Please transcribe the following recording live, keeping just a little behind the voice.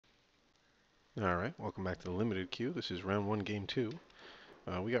Alright, welcome back to the limited queue. This is round one, game two.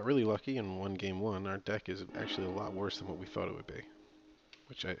 We got really lucky and won game one. Our deck is actually a lot worse than what we thought it would be,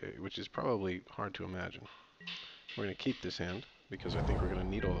 which is probably hard to imagine. We're going to keep this hand because I think we're going to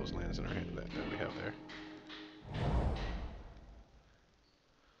need all those lands in our hand that we have there.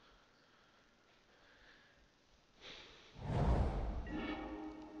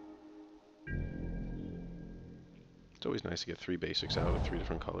 It's always nice to get three basics out of three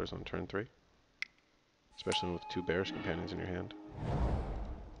different colors on turn three, especially with two Bearish Companions in your hand.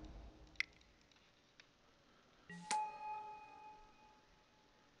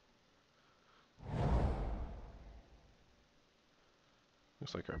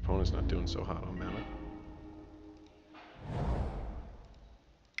 Looks like our opponent's not doing so hot on mana.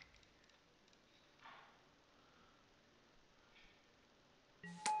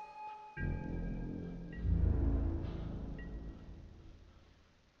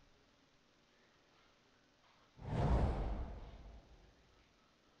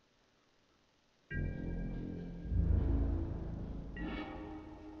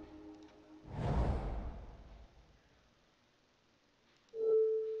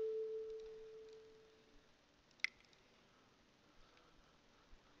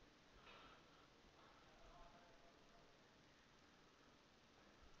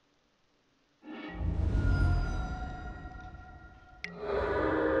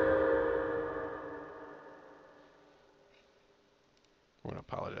 I'm going to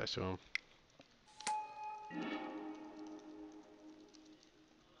apologize to him.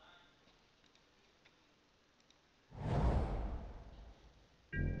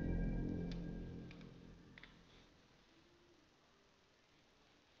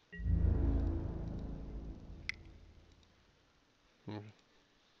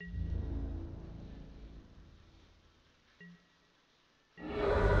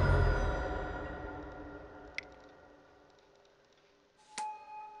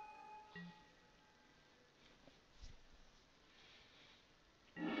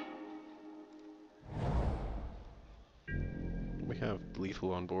 We have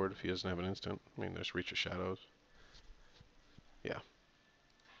lethal on board if he doesn't have an instant. I mean, there's Reach of Shadows. Yeah.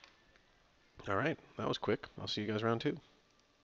 Alright, that was quick. I'll see you guys round two.